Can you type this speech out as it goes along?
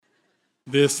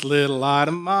This little light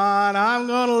of mine, I'm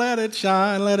gonna let it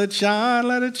shine, let it shine,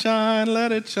 let it shine,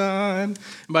 let it shine.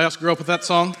 Anybody else grew up with that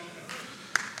song?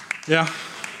 Yeah?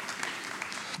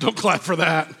 Don't clap for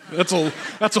that. That's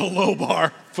a low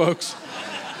bar, folks.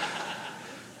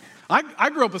 I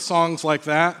grew up with songs like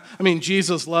that. I mean,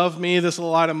 Jesus Loved Me, This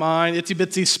Little Light of Mine, Itsy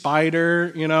Bitsy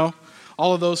Spider,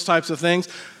 all of those types of things.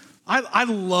 I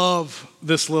love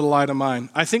This Little Light of Mine.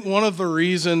 I think one of the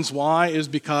reasons why is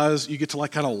because you get to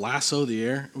kind of lasso the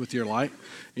air with your light,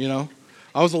 I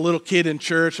was a little kid in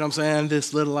church and I'm saying,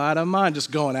 this little light of mine, just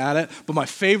going at it. But my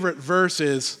favorite verse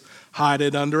is, hide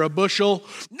it under a bushel.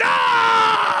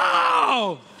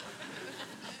 No!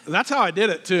 That's how I did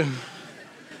it too.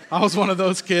 I was one of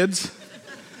those kids.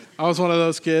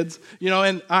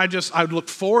 And I looked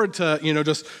forward to,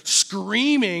 just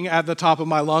screaming at the top of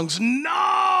my lungs,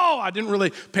 no! I didn't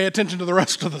really pay attention to the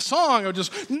rest of the song. I would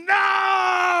just,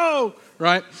 no!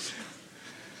 Right?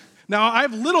 Now, I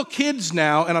have little kids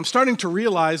now, and I'm starting to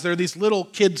realize there are these little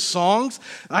kids' songs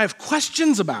I have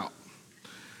questions about.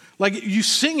 Like, you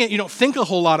sing it, you don't think a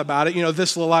whole lot about it.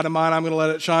 This little light of mine, I'm going to let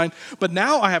it shine. But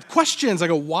now I have questions. I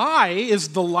go, why is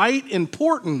the light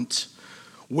important?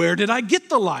 Where did I get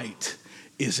the light?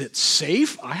 Is it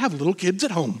safe? I have little kids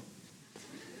at home.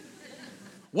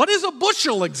 What is a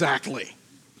bushel exactly?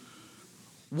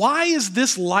 Why is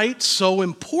this light so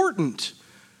important?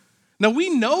 Now, we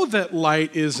know that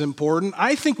light is important.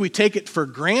 I think we take it for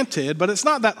granted, but it's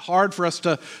not that hard for us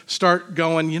to start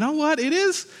going, you know what? It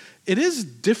is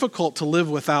difficult to live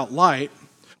without light,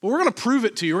 but we're going to prove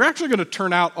it to you. We're actually going to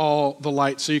turn out all the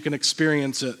light so you can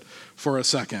experience it for a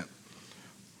second.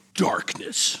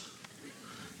 Darkness.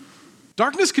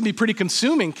 Darkness can be pretty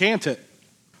consuming, can't it?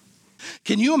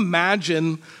 Can you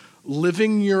imagine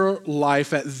living your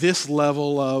life at this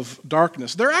level of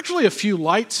darkness? There are actually a few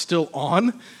lights still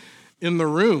on in the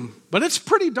room, but it's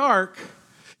pretty dark.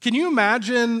 Can you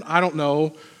imagine,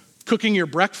 cooking your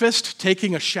breakfast,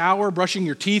 taking a shower, brushing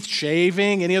your teeth,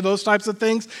 shaving, any of those types of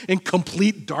things in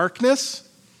complete darkness?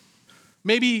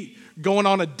 Maybe going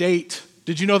on a date.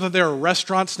 Did you know that there are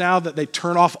restaurants now that they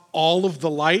turn off all of the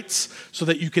lights so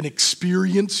that you can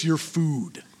experience your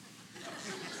food?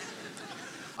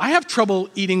 I have trouble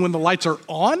eating when the lights are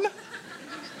on.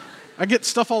 I get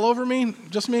stuff all over me,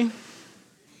 just me.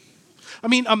 I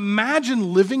mean,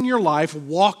 imagine living your life,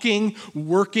 walking,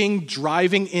 working,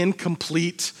 driving in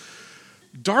complete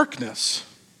darkness.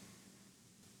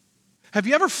 Have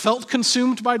you ever felt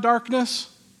consumed by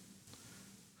darkness?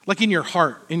 Like in your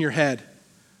heart, in your head.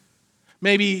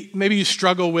 Maybe you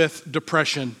struggle with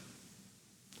depression.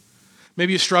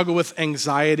 Maybe you struggle with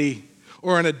anxiety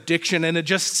or an addiction and it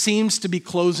just seems to be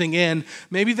closing in.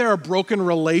 Maybe there are broken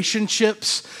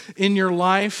relationships in your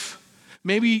life.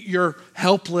 Maybe you're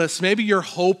helpless. Maybe you're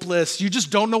hopeless. You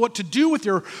just don't know what to do with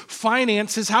your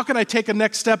finances. How can I take a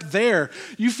next step there?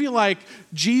 You feel like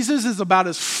Jesus is about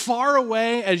as far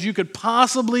away as you could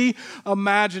possibly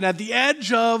imagine, at the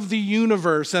edge of the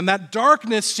universe, and that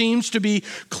darkness seems to be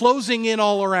closing in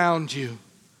all around you.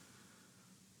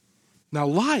 Now,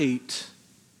 light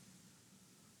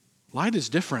is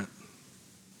different.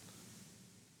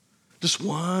 Just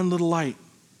one little light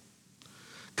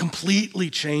completely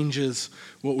changes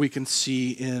what we can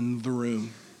see in the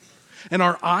room. And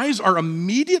our eyes are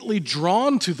immediately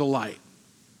drawn to the light.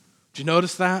 Do you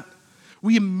notice that?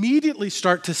 We immediately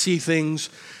start to see things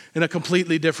in a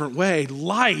completely different way.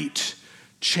 Light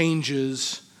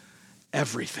changes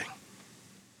everything.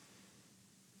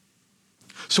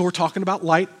 So we're talking about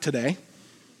light today,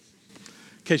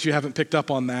 in case you haven't picked up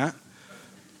on that.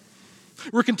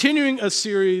 We're continuing a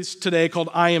series today called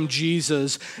I Am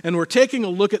Jesus, and we're taking a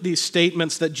look at these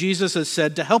statements that Jesus has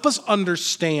said to help us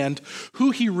understand who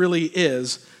he really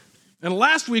is. And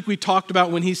last week we talked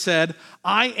about when he said,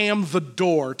 I am the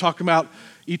door, talking about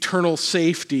eternal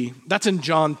safety. That's in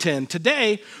John 10.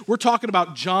 Today, we're talking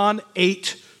about John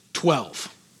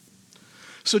 8:12.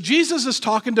 So Jesus is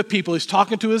talking to people. He's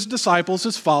talking to his disciples,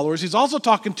 his followers. He's also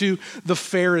talking to the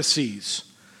Pharisees.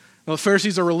 Now, the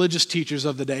Pharisees are religious teachers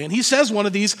of the day. And he says one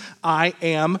of these I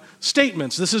am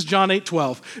statements. This is John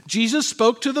 8:12. Jesus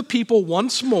spoke to the people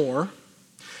once more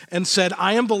and said,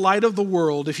 I am the light of the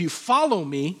world. If you follow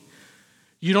me,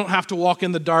 you don't have to walk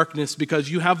in the darkness because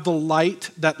you have the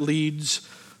light that leads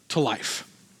to life.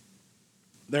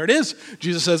 There it is.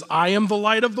 Jesus says, I am the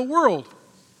light of the world.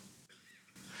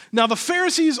 Now, the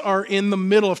Pharisees are in the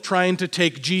middle of trying to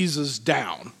take Jesus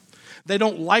down. They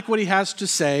don't like what he has to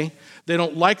say. They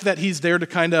don't like that he's there to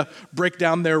kind of break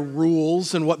down their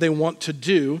rules and what they want to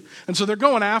do. And so they're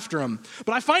going after him.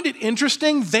 But I find it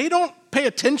interesting, they don't pay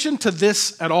attention to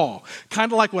this at all.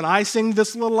 Kind of like when I sing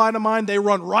This Little Light of Mine, they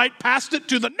run right past it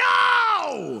to the no!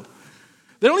 no!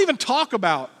 They don't even talk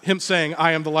about him saying,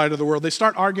 I am the light of the world. They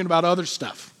start arguing about other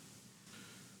stuff.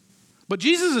 But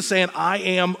Jesus is saying, I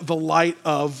am the light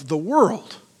of the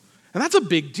world. And that's a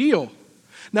big deal.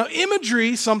 Now,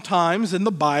 imagery sometimes in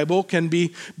the Bible can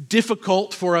be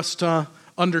difficult for us to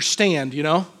understand, you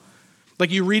know?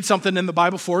 Like you read something in the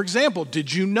Bible, for example,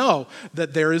 did you know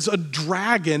that there is a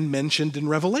dragon mentioned in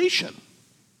Revelation?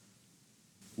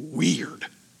 Weird.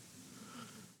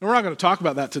 And we're not going to talk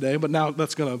about that today, but now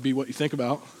that's going to be what you think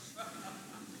about.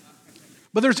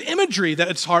 But there's imagery that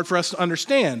it's hard for us to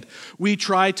understand. We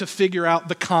try to figure out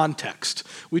the context.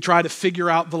 We try to figure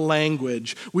out the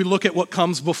language. We look at what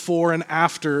comes before and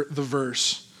after the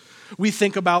verse. We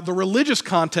think about the religious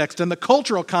context and the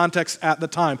cultural context at the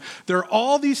time. There are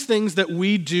all these things that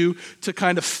we do to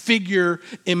kind of figure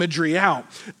imagery out.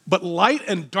 But light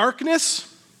and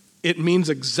darkness, it means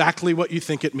exactly what you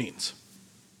think it means.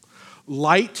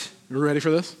 Light, you ready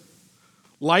for this?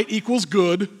 Light equals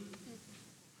good.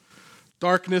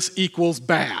 Darkness equals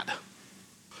bad.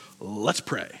 Let's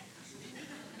pray.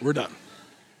 We're done.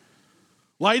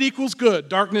 Light equals good.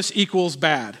 Darkness equals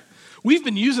bad. We've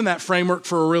been using that framework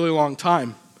for a really long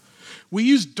time. We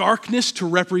use darkness to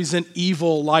represent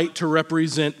evil, light to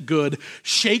represent good.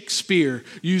 Shakespeare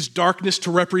used darkness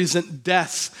to represent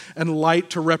death and light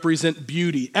to represent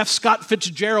beauty. F. Scott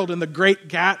Fitzgerald in The Great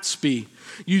Gatsby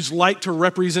used light to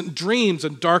represent dreams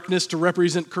and darkness to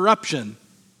represent corruption.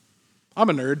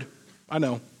 I'm a nerd. I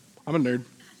know. I'm a nerd.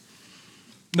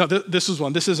 No, this is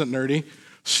one. This isn't nerdy.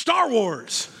 Star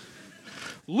Wars.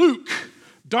 Luke.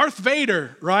 Darth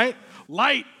Vader, right?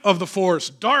 Light of the Force.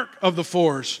 Dark of the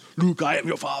Force. Luke, I am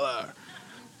your father.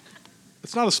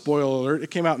 It's not a spoiler alert. It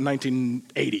came out in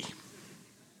 1980.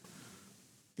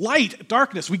 Light,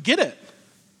 darkness. We get it.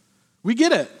 We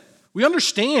get it. We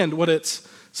understand what it's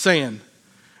saying.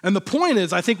 And the point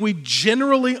is, I think we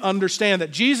generally understand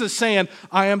that Jesus saying,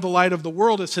 I am the light of the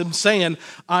world, is him saying,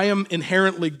 I am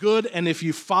inherently good, and if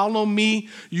you follow me,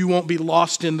 you won't be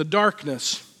lost in the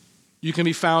darkness. You can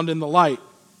be found in the light.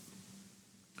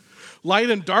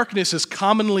 Light and darkness is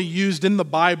commonly used in the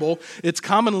Bible. It's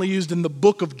commonly used in the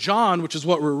book of John, which is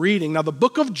what we're reading. Now, the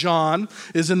book of John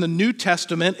is in the New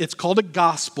Testament. It's called a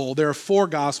gospel. There are 4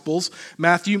 gospels: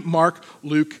 Matthew, Mark,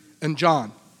 Luke, and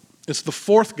John. It's the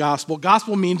 4th gospel.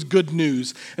 Gospel means good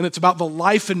news, and it's about the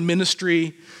life and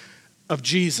ministry of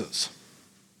Jesus.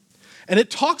 And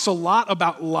it talks a lot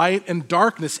about light and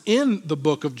darkness in the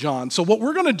book of John. So what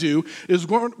we're going to do is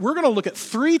we're going to look at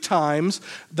 3 times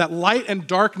that light and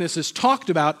darkness is talked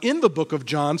about in the book of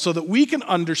John so that we can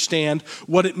understand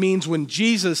what it means when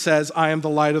Jesus says, I am the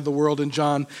light of the world in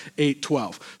John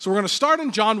 8:12. So we're going to start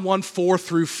in John 1:4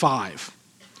 through 5.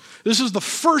 This is the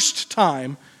first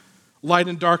time light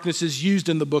and darkness is used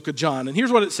in the book of John. And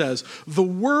here's what it says. The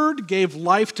Word gave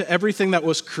life to everything that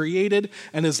was created,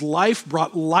 and his life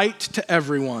brought light to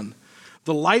everyone.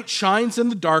 The light shines in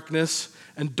the darkness,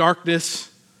 and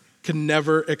darkness can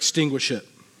never extinguish it.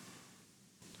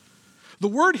 The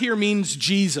word here means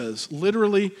Jesus.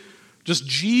 Literally, just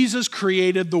Jesus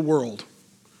created the world,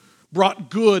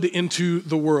 brought good into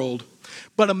the world.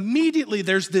 But immediately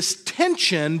there's this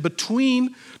tension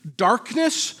between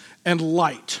darkness and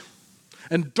light.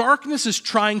 And darkness is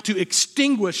trying to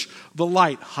extinguish the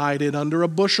light, hide it under a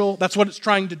bushel. That's what it's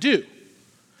trying to do.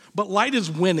 But light is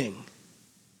winning.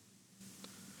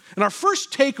 And our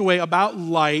first takeaway about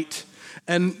light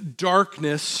and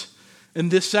darkness in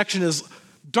this section is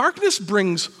darkness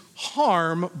brings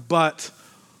harm, but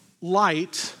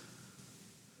light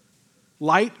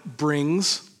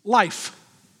brings life.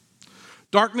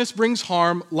 Darkness brings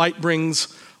harm, light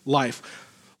brings life.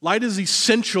 Light is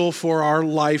essential for our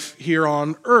life here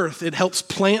on earth. It helps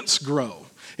plants grow.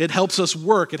 It helps us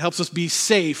work. It helps us be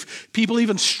safe. People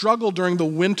even struggle during the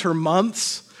winter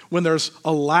months when there's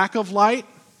a lack of light.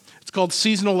 It's called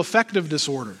seasonal affective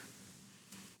disorder.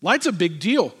 Light's a big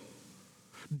deal.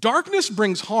 Darkness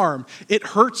brings harm. It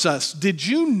hurts us. Did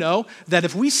you know that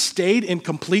if we stayed in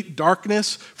complete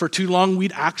darkness for too long,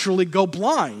 we'd actually go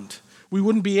blind? We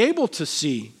wouldn't be able to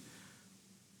see.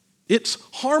 It's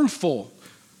harmful.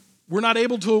 We're not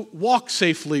able to walk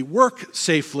safely, work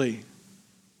safely.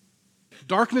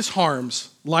 Darkness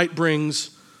harms, light brings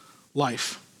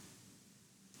life.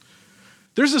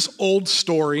 There's this old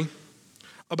story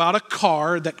about a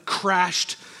car that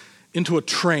crashed into a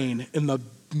train in the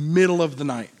middle of the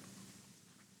night.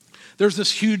 There's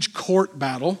this huge court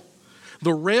battle.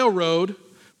 The railroad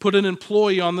put an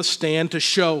employee on the stand to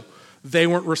show they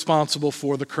weren't responsible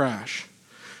for the crash.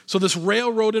 So this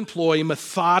railroad employee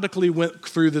methodically went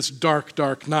through this dark,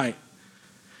 dark night.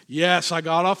 Yes, I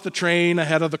got off the train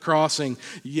ahead of the crossing.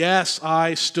 Yes,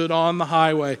 I stood on the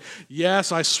highway.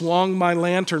 Yes, I swung my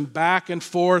lantern back and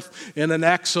forth in an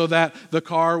X so that the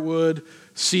car would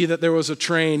see that there was a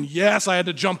train. Yes, I had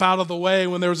to jump out of the way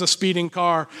when there was a speeding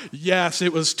car. Yes,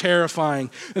 it was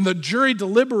terrifying. And the jury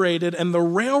deliberated, and the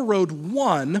railroad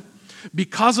won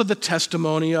because of the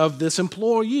testimony of this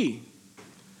employee.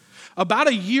 About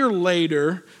a year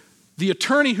later, the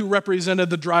attorney who represented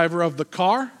the driver of the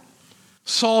car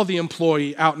saw the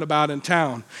employee out and about in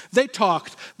town. They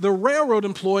talked. The railroad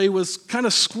employee was kind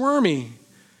of squirmy.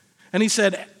 And he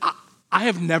said, I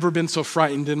have never been so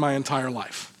frightened in my entire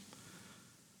life.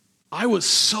 I was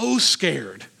so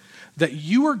scared that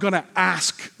you were going to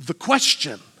ask the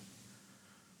question.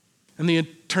 And the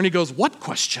attorney goes, what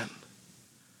question?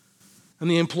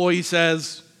 And the employee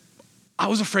says, I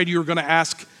was afraid you were going to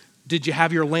ask, did you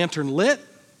have your lantern lit?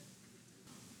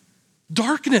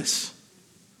 Darkness.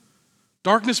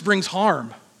 Darkness brings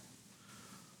harm.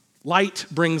 Light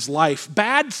brings life.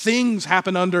 Bad things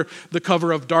happen under the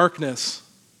cover of darkness.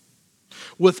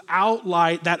 Without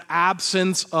light, that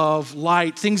absence of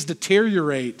light, things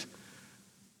deteriorate.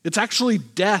 It's actually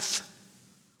death.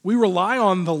 We rely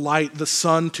on the light, the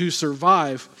sun, to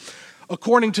survive.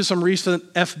 According to some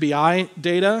recent FBI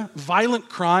data, violent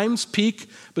crimes peak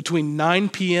between 9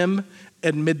 p.m.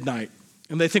 and midnight.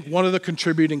 And they think one of the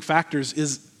contributing factors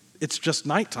is it's just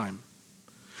nighttime.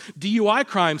 DUI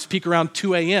crimes peak around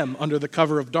 2 a.m. under the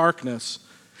cover of darkness.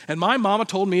 And my mama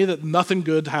told me that nothing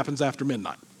good happens after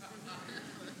midnight.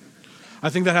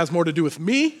 I think that has more to do with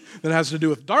me than it has to do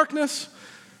with darkness.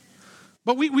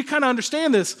 But we kind of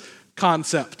understand this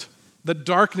concept, that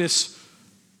darkness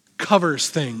covers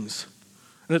things,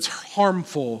 and it's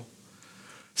harmful.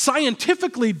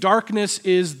 Scientifically, darkness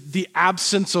is the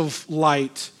absence of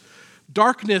light.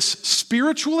 Darkness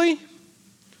spiritually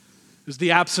is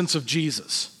the absence of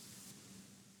Jesus.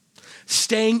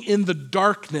 Staying in the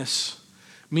darkness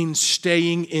means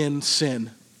staying in sin.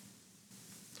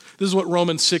 This is what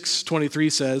Romans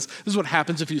 6:23 says. This is what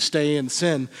happens if you stay in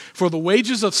sin. For the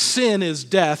wages of sin is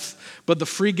death, but the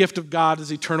free gift of God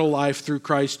is eternal life through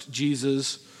Christ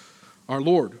Jesus our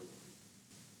Lord.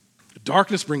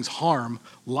 Darkness brings harm.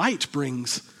 Light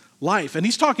brings life. And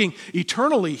he's talking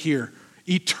eternally here.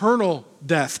 Eternal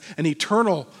death and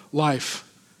eternal life.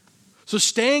 So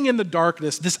staying in the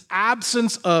darkness, this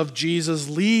absence of Jesus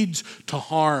leads to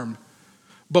harm.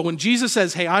 But when Jesus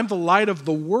says, hey, I'm the light of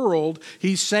the world,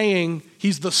 he's saying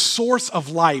he's the source of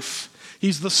life.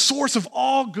 He's the source of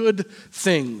all good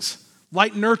things.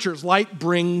 Light nurtures, light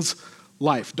brings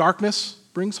life. Darkness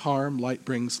brings harm, light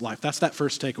brings life. That's that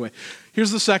first takeaway.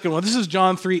 Here's the second one. This is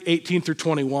John 3:18 through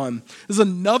 21. This is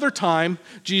another time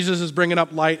Jesus is bringing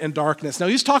up light and darkness. Now,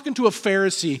 he's talking to a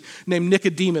Pharisee named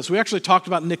Nicodemus. We actually talked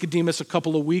about Nicodemus a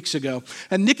couple of weeks ago.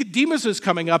 And Nicodemus is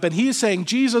coming up, and he is saying,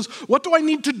 Jesus, what do I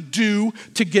need to do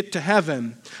to get to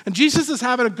heaven? And Jesus is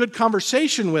having a good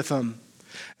conversation with him.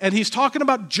 And he's talking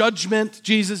about judgment,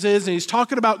 Jesus is, and he's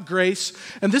talking about grace.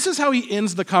 And this is how he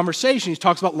ends the conversation. He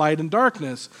talks about light and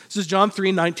darkness. This is John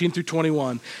 3:19 through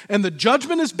 21. And the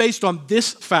judgment is based on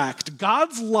this fact.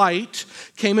 God's light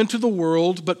came into the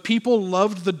world, but people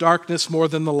loved the darkness more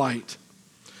than the light,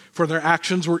 for their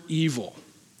actions were evil.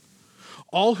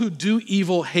 All who do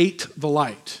evil hate the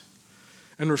light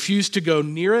and refuse to go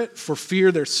near it for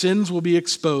fear their sins will be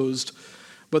exposed.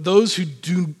 But those who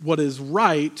do what is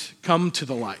right come to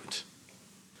the light,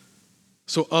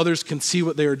 so others can see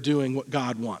what they are doing, what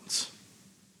God wants.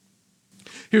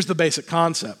 Here's the basic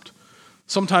concept.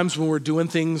 Sometimes when we're doing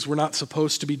things we're not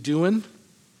supposed to be doing,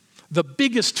 the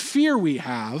biggest fear we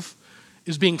have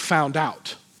is being found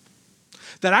out.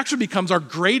 That actually becomes our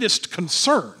greatest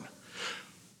concern.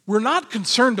 We're not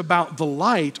concerned about the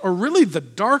light or really the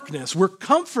darkness. We're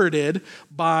comforted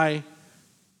by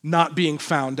not being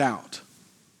found out.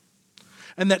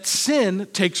 And that sin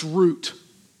takes root.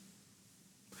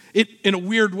 It, in a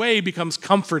weird way, becomes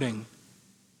comforting.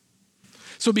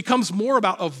 So it becomes more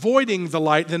about avoiding the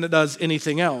light than it does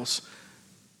anything else.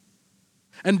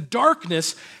 And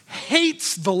darkness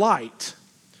hates the light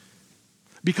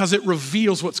because it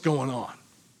reveals what's going on.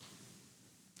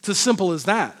 It's as simple as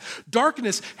that.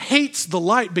 Darkness hates the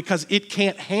light because it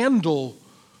can't handle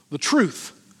the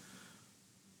truth.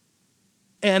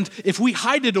 And if we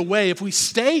hide it away, if we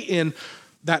stay in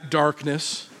that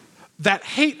darkness, that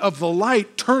hate of the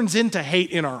light turns into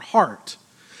hate in our heart.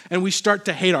 And we start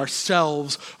to hate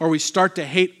ourselves, or we start to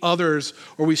hate others,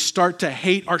 or we start to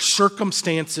hate our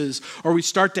circumstances, or we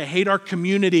start to hate our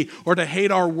community, or to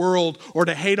hate our world, or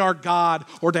to hate our God,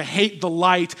 or to hate the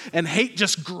light. And hate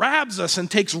just grabs us and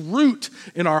takes root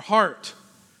in our heart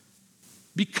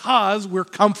because we're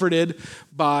comforted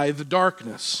by the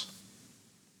darkness.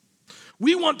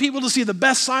 We want people to see the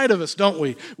best side of us, don't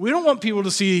we? We don't want people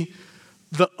to see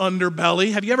the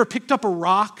underbelly. Have you ever picked up a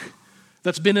rock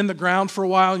that's been in the ground for a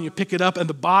while and you pick it up and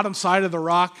the bottom side of the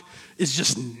rock is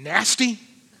just nasty?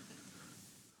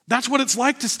 That's what it's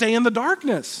like to stay in the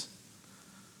darkness.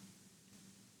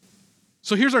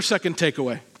 So here's our second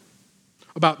takeaway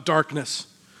about darkness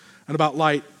and about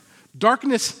light.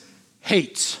 Darkness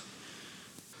hates.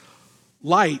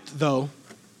 Light, though,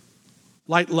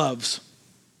 light loves.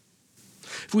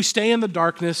 If we stay in the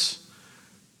darkness,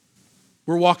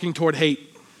 we're walking toward hate.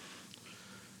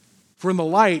 If we're in the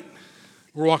light,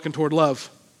 we're walking toward love.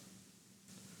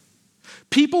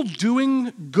 People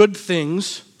doing good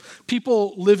things,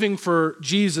 people living for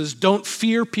Jesus, don't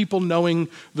fear people knowing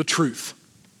the truth.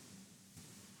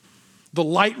 The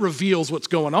light reveals what's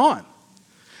going on.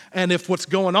 And if what's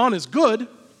going on is good,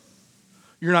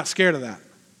 you're not scared of that.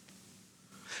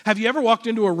 Have you ever walked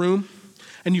into a room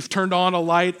and you've turned on a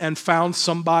light and found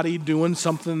somebody doing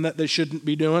something that they shouldn't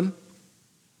be doing?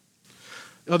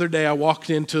 The other day I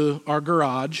walked into our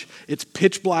garage. It's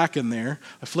pitch black in there.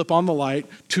 I flip on the light.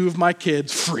 2 of my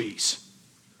kids freeze,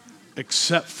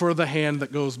 except for the hand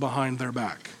that goes behind their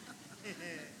back.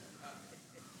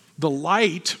 The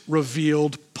light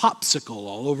revealed popsicle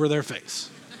all over their face.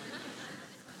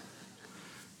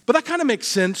 But that kind of makes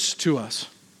sense to us.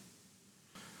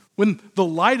 When the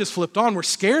light is flipped on, we're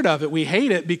scared of it. We hate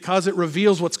it because it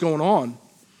reveals what's going on.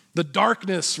 The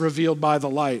darkness revealed by the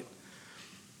light.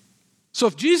 So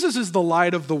if Jesus is the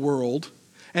light of the world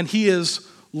and he is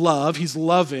love, he's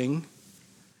loving,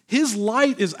 his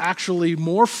light is actually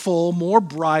more full, more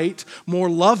bright, more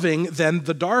loving than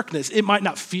the darkness. It might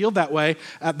not feel that way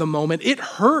at the moment. It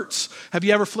hurts. Have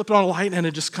you ever flipped on a light and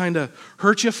it just kind of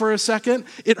hurts you for a second?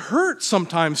 It hurts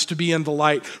sometimes to be in the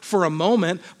light for a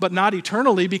moment, but not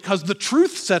eternally, because the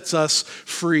truth sets us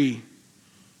free.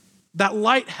 That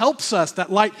light helps us. That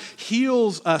light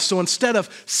heals us. So instead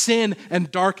of sin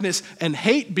and darkness and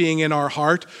hate being in our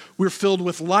heart, we're filled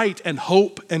with light and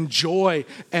hope and joy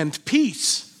and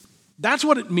peace. That's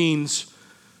what it means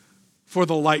for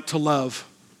the light to love.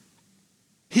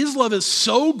 His love is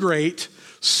so great,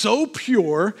 so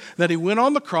pure, that he went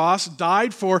on the cross,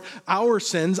 died for our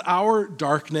sins, our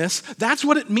darkness. That's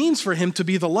what it means for him to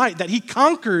be the light, that he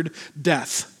conquered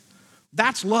death.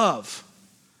 That's love.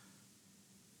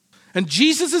 And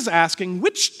Jesus is asking,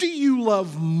 which do you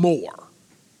love more?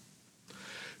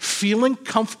 Feeling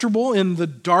comfortable in the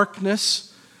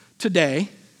darkness today,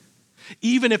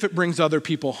 even if it brings other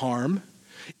people harm,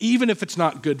 even if it's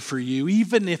not good for you,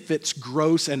 even if it's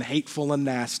gross and hateful and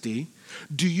nasty?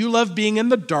 Do you love being in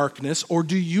the darkness, or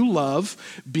do you love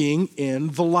being in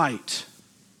the light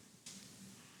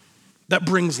that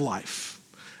brings life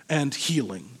and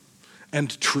healing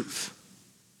and truth?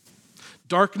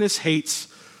 Darkness hates,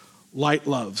 light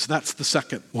loves. That's the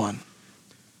second one.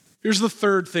 Here's the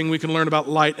third thing we can learn about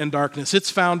light and darkness. It's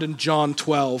found in John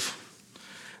 12.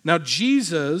 Now,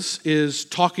 Jesus is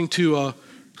talking to a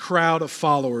crowd of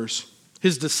followers,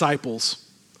 his disciples.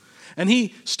 And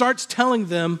he starts telling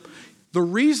them, the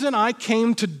reason I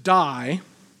came to die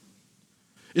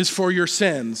is for your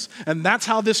sins. And that's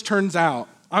how this turns out.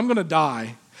 I'm going to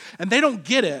die. And they don't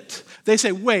get it. They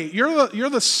say, wait, you're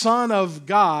the Son of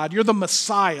God. You're the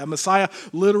Messiah. Messiah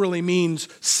literally means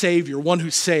Savior, one who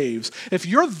saves. If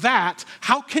you're that,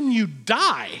 how can you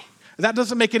die? That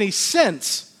doesn't make any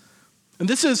sense. And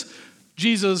this is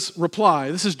Jesus' reply.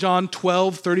 This is John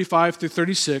 12, 35 through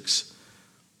 36.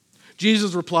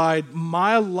 Jesus replied,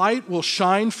 my light will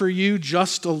shine for you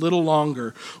just a little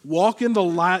longer. Walk in the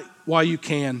light while you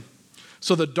can,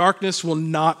 so the darkness will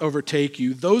not overtake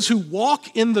you. Those who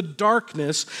walk in the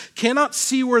darkness cannot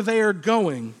see where they are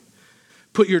going.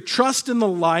 Put your trust in the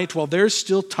light while there's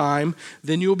still time,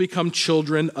 then you will become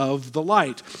children of the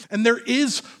light. And there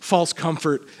is false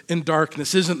comfort in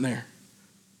darkness, isn't there?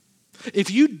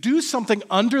 If you do something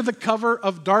under the cover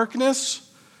of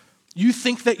darkness, you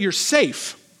think that you're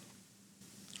safe.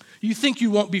 You think you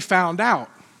won't be found out.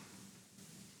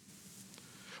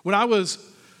 When I was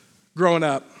growing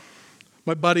up,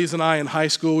 my buddies and I in high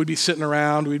school, we'd be sitting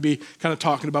around, we'd be kind of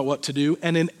talking about what to do,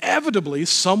 and inevitably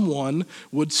someone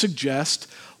would suggest,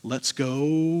 let's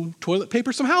go toilet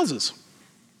paper some houses.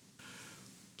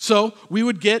 So we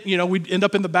would get, we'd end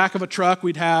up in the back of a truck,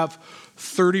 we'd have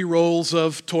 30 rolls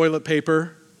of toilet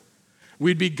paper.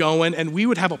 We'd be going, and we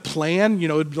would have a plan,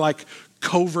 it'd be like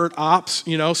covert ops,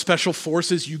 special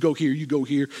forces. You go here,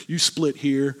 you split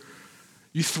here,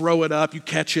 you throw it up, you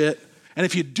catch it. And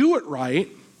if you do it right,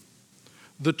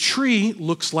 the tree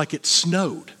looks like it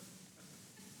snowed.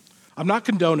 I'm not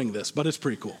condoning this, but it's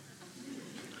pretty cool.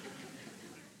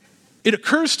 It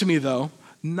occurs to me, though,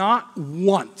 not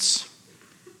once,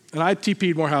 and I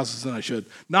TP'd more houses than I should,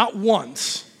 not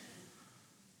once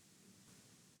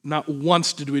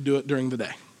did we do it during the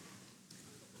day.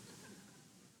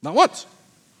 Not once.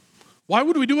 Why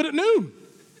would we do it at noon?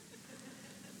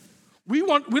 We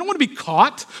don't want to be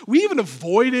caught. We even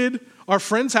avoided our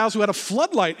friend's house who had a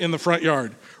floodlight in the front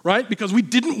yard, right? Because we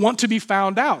didn't want to be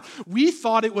found out. We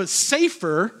thought it was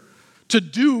safer to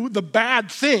do the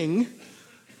bad thing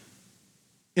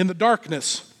in the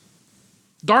darkness.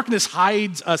 Darkness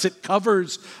hides us. It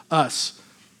covers us.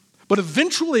 But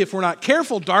eventually, if we're not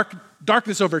careful,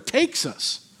 darkness overtakes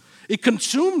us. It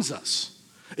consumes us.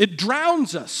 It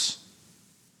drowns us.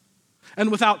 And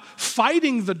without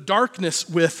fighting the darkness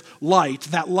with light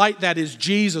that is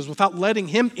Jesus, without letting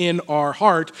him in our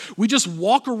heart, we just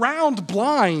walk around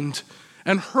blind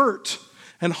and hurt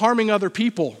and harming other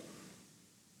people.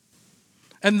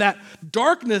 And that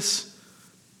darkness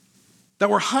that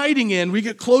we're hiding in, we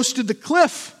get close to the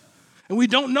cliff and we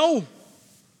don't know.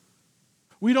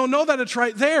 We don't know that it's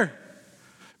right there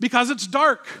because it's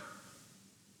dark.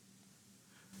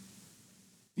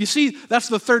 You see, that's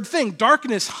the third thing.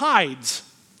 Darkness hides,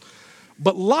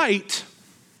 but light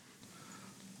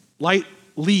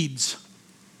leads.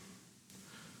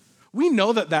 We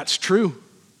know that that's true.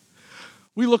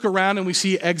 We look around and we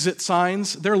see exit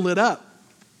signs. They're lit up.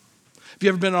 Have you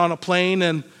ever been on a plane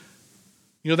and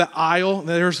that aisle?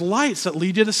 There's lights that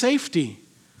lead you to safety.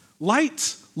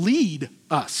 Lights lead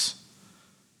us.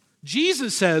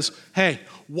 Jesus says, hey,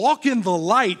 walk in the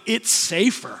light. It's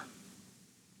safer.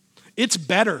 It's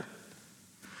better.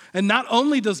 And not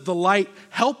only does the light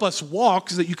help us walk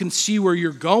so that you can see where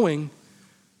you're going,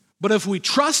 but if we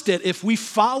trust it, if we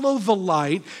follow the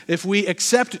light, if we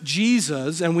accept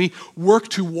Jesus and we work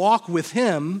to walk with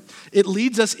him, it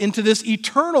leads us into this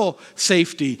eternal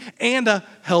safety and a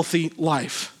healthy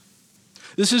life.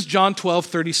 This is John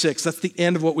 12:36. That's the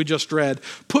end of what we just read.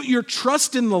 Put your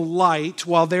trust in the light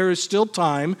while there is still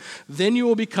time, then you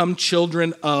will become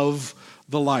children of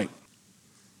the light.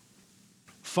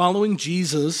 Following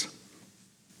Jesus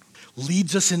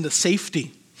leads us into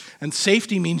safety. And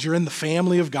safety means you're in the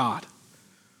family of God.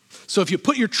 So if you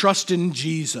put your trust in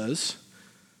Jesus,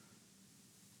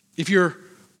 if you're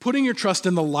putting your trust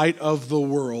in the light of the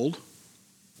world,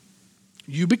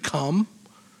 you become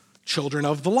children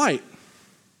of the light.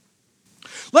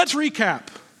 Let's recap.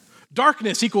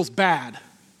 Darkness equals bad.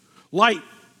 Light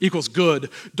equals good.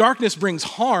 Darkness brings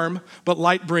harm, but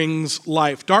light brings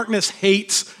life. Darkness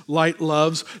hates, light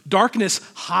loves. Darkness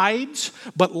hides,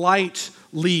 but light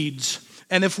leads.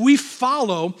 And if we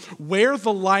follow where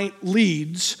the light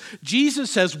leads,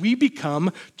 Jesus says we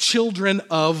become children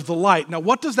of the light. Now,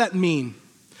 what does that mean?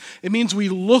 It means we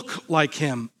look like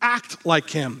him, act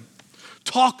like him,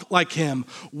 talk like him,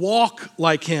 walk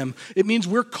like him. It means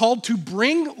we're called to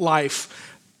bring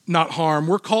life, not harm.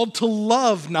 We're called to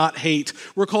love, not hate.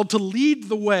 We're called to lead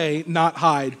the way, not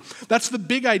hide. That's the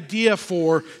big idea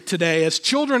for today. As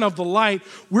children of the light,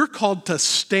 we're called to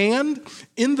stand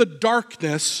in the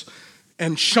darkness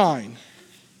and shine.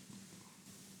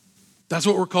 That's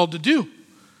what we're called to do.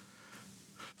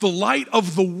 The light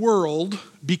of the world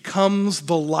becomes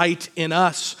the light in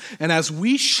us. And as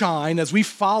we shine, as we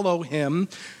follow him,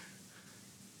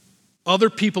 other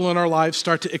people in our lives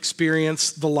start to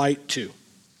experience the light too.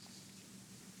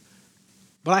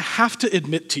 But I have to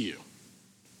admit to you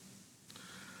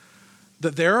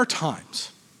that there are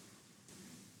times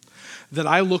that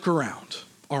I look around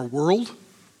our world,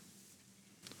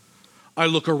 I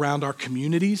look around our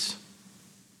communities,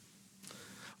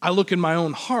 I look in my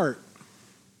own heart,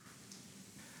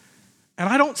 and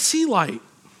I don't see light.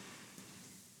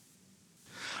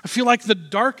 I feel like the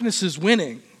darkness is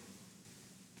winning.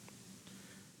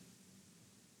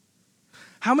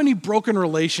 How many broken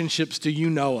relationships do you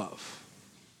know of?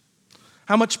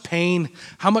 How much pain,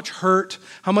 how much hurt,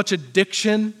 how much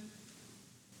addiction,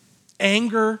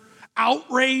 anger,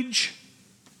 outrage?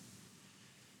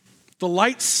 The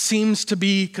light seems to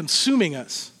be consuming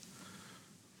us.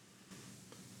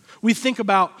 We think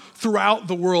about throughout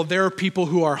the world, there are people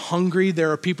who are hungry,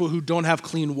 there are people who don't have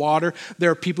clean water,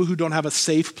 there are people who don't have a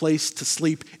safe place to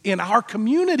sleep. In our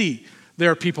community,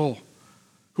 there are people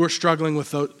who are struggling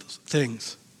with those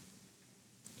things.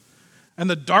 And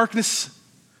the darkness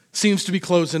seems to be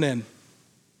closing in.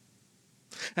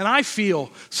 And I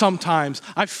feel sometimes,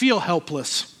 I feel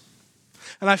helpless,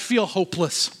 and I feel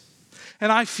hopeless,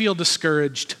 and I feel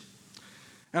discouraged.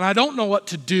 And I don't know what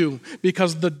to do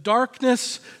because the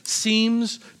darkness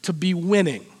seems to be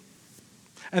winning,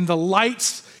 and the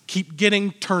lights keep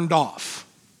getting turned off.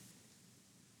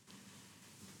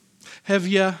 Have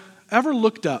you ever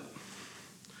looked up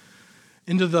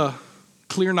into the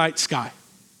clear night sky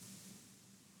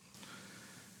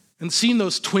and seen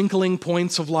those twinkling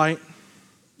points of light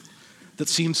that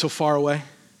seem so far away?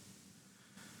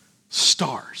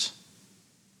 Stars.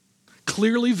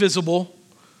 Clearly visible,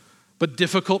 but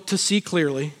difficult to see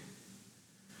clearly.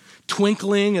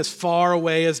 Twinkling as far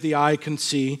away as the eye can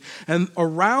see. And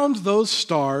around those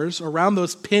stars, around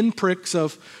those pinpricks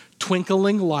of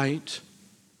twinkling light,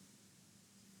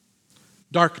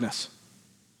 darkness.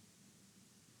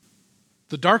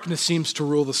 The darkness seems to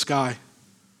rule the sky.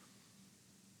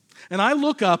 And I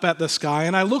look up at the sky,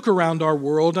 and I look around our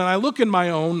world, and I look in my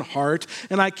own heart,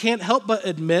 and I can't help but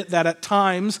admit that at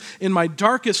times, in my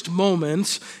darkest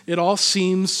moments, it all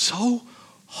seems so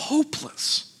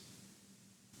hopeless.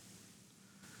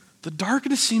 The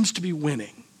darkness seems to be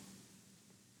winning.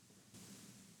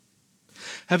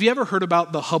 Have you ever heard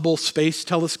about the Hubble Space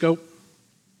Telescope?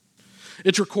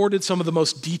 It's recorded some of the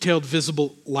most detailed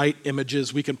visible light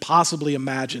images we can possibly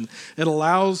imagine. It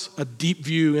allows a deep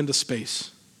view into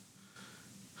space.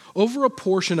 Over a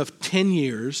portion of 10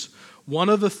 years, one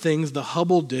of the things the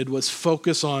Hubble did was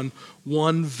focus on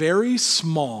one very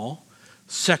small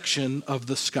section of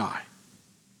the sky.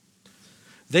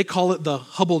 They call it the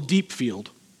Hubble Deep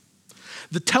Field.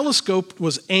 The telescope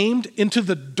was aimed into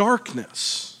the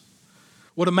darkness,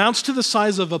 what amounts to the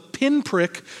size of a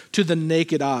pinprick to the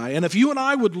naked eye. And if you and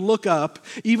I would look up,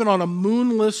 even on a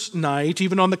moonless night,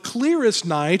 even on the clearest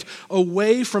night,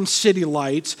 away from city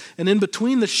lights, and in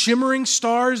between the shimmering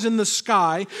stars in the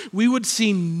sky, we would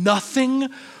see nothing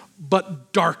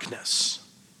but darkness.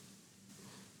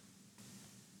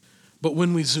 But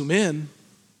when we zoom in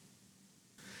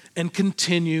and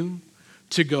continue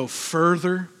to go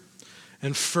further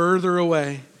and further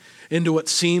away into what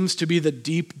seems to be the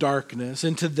deep darkness,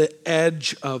 into the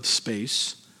edge of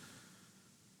space,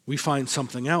 we find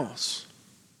something else.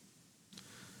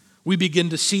 We begin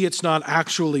to see it's not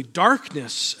actually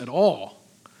darkness at all.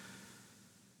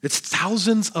 It's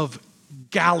thousands of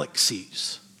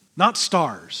galaxies, not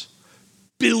stars,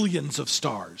 billions of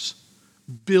stars,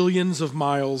 billions of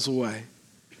miles away.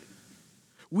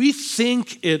 We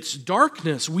think it's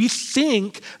darkness. We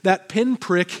think that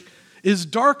pinprick is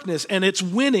darkness and it's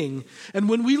winning. And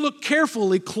when we look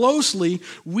carefully, closely,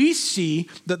 we see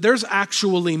that there's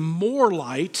actually more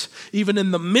light, even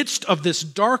in the midst of this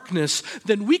darkness,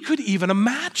 than we could even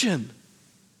imagine.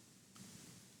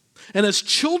 And as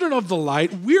children of the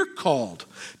light, we're called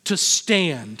to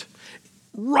stand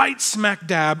right smack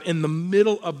dab in the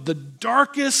middle of the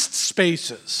darkest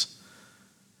spaces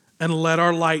and let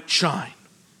our light shine.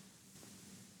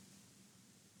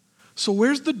 So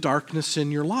where's the darkness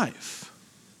in your life?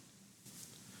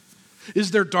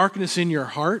 Is there darkness in your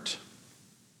heart?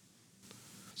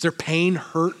 Is there pain,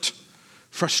 hurt,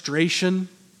 frustration?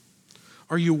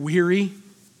 Are you weary?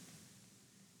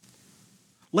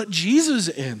 Let Jesus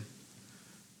in.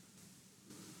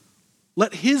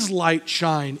 Let his light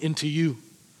shine into you.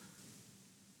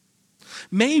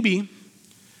 Maybe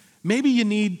you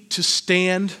need to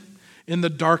stand in the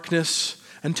darkness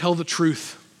and tell the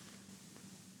truth.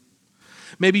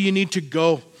 Maybe you need to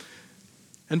go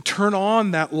and turn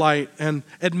on that light and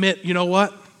admit, you know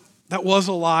what? That was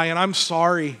a lie and I'm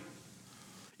sorry.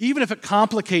 Even if it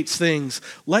complicates things,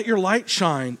 let your light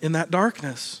shine in that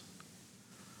darkness.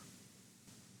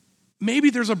 Maybe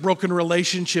there's a broken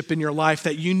relationship in your life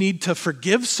that you need to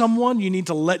forgive someone. You need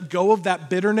to let go of that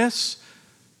bitterness.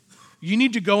 You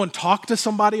need to go and talk to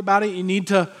somebody about it. You need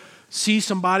to see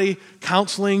somebody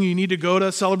counseling. You need to go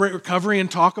to Celebrate Recovery and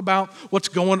talk about what's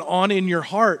going on in your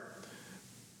heart.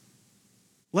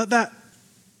 Let that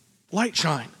light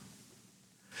shine.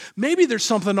 Maybe there's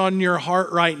something on your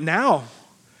heart right now,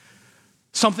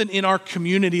 something in our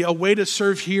community, a way to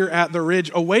serve here at the Ridge,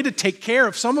 a way to take care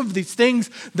of some of these things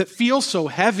that feel so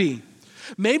heavy.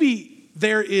 Maybe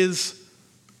there is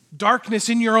darkness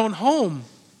in your own home,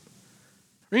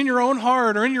 or in your own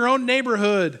heart, or in your own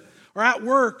neighborhood, or at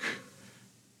work.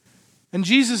 And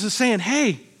Jesus is saying,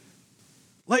 hey,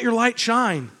 let your light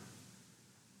shine.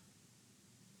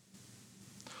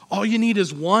 All you need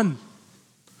is one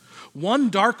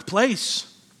dark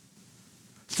place.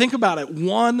 Think about it.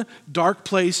 One dark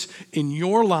place in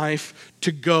your life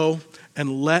to go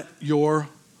and let your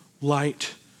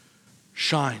light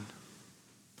shine.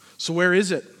 So where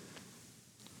is it?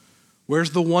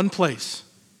 Where's the one place?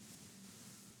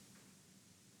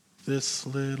 This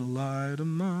little light of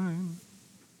mine,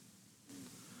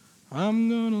 I'm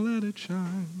gonna let it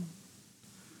shine.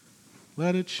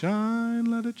 Let it shine,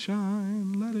 let it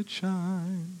shine, let it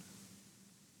shine.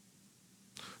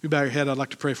 You bow your head, I'd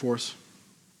like to pray for us.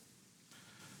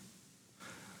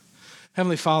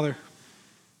 Heavenly Father,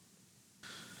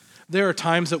 there are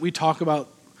times that we talk about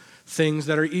things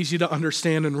that are easy to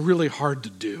understand and really hard to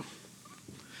do.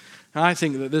 And I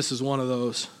think that this is one of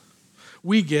those.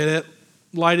 We get it.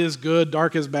 Light is good,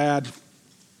 dark is bad.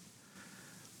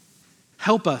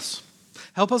 Help us.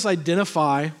 Help us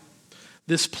identify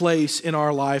this place in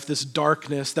our life, this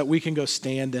darkness that we can go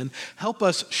stand in. Help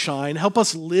us shine. Help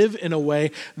us live in a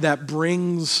way that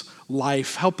brings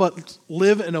life. Help us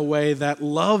live in a way that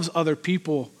loves other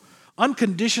people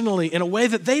unconditionally, in a way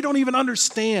that they don't even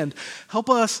understand. Help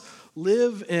us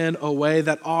live in a way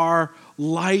that our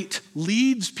light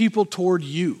leads people toward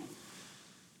you.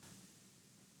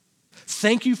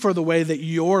 Thank you for the way that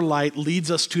your light leads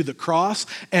us to the cross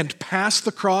and past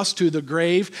the cross to the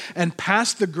grave and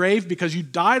past the grave because you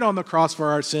died on the cross for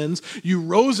our sins. You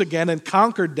rose again and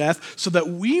conquered death so that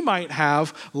we might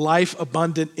have life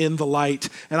abundant in the light.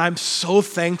 And I'm so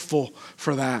thankful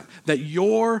for that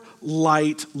your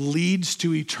light leads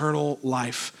to eternal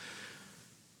life.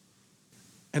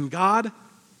 And God,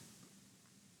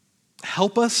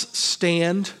 help us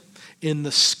stand in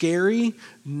the scary,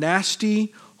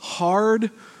 nasty,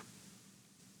 hard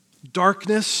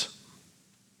darkness,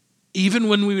 even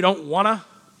when we don't want to.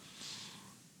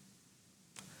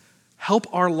 Help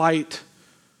our light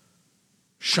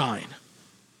shine.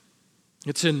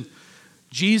 It's in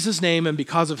Jesus' name and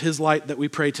because of his light that we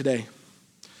pray today.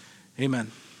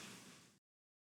 Amen.